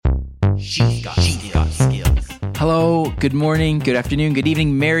She's got skills. Hello, good morning, good afternoon, good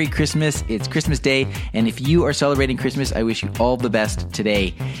evening, Merry Christmas. It's Christmas Day, and if you are celebrating Christmas, I wish you all the best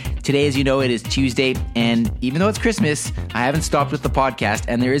today. Today, as you know, it is Tuesday, and even though it's Christmas, I haven't stopped with the podcast,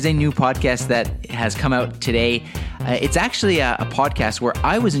 and there is a new podcast that has come out today. It's actually a podcast where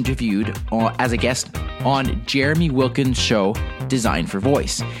I was interviewed as a guest on Jeremy Wilkins' show, Design for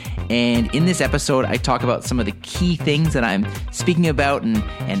Voice. And in this episode, I talk about some of the key things that I'm speaking about and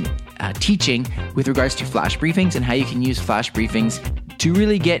teaching with regards to flash briefings and how you can use flash briefings to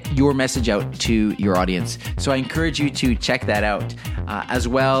really get your message out to your audience. So I encourage you to check that out. As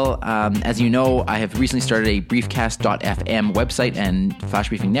well, as you know, I have recently started a briefcast.fm website and flash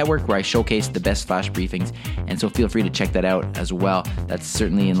briefing network where I showcase the best flash briefings. And so feel free to check that out as well. That's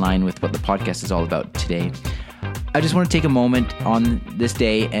certainly in line with what the podcast is all about today. I just want to take a moment on this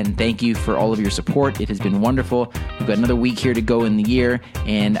day and thank you for all of your support. It has been wonderful. We've got another week here to go in the year,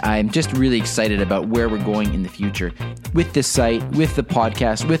 and I'm just really excited about where we're going in the future. With this site, with the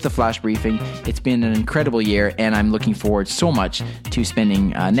podcast, with the flash briefing, it's been an incredible year, and I'm looking forward so much to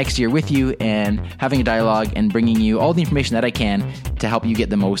spending next year with you and having a dialogue and bringing you all the information that I can to help you get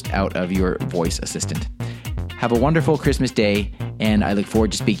the most out of your voice assistant. Have a wonderful Christmas day, and I look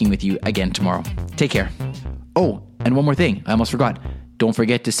forward to speaking with you again tomorrow. Take care. Oh, and one more thing. I almost forgot. Don't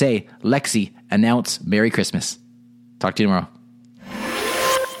forget to say, Lexi, announce Merry Christmas. Talk to you tomorrow.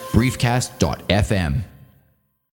 Briefcast.fm